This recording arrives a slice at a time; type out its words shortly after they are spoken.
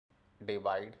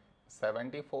divide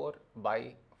 74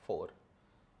 by 4.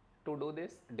 To do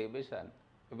this division,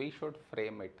 we should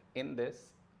frame it in this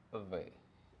way.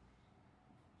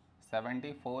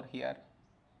 74 here,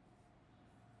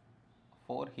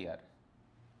 4 here.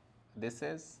 This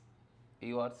is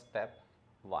your step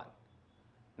 1.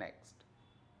 Next,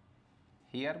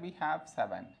 here we have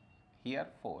 7, here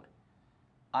 4.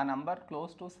 A number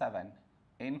close to 7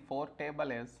 in 4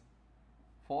 table is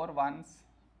 4 ones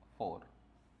 4.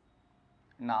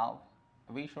 Now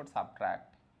we should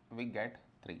subtract, we get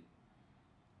 3.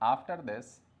 After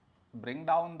this, bring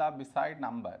down the beside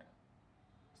number,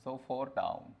 so 4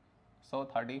 down, so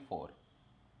 34.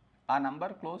 A number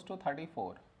close to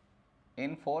 34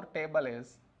 in 4 table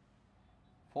is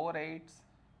 4 8s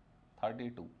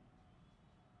 32.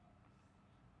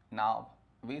 Now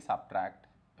we subtract,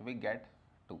 we get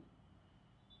 2.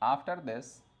 After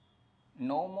this,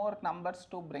 no more numbers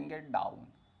to bring it down.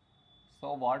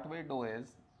 So what we do is,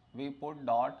 we put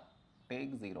dot,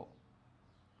 take 0.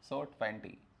 So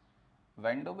 20.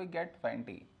 When do we get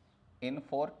 20? In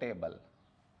 4 table.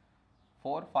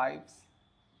 4 5s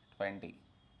 20.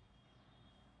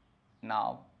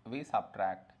 Now we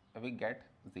subtract, we get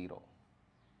 0.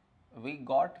 We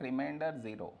got remainder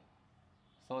 0.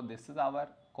 So this is our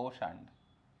quotient.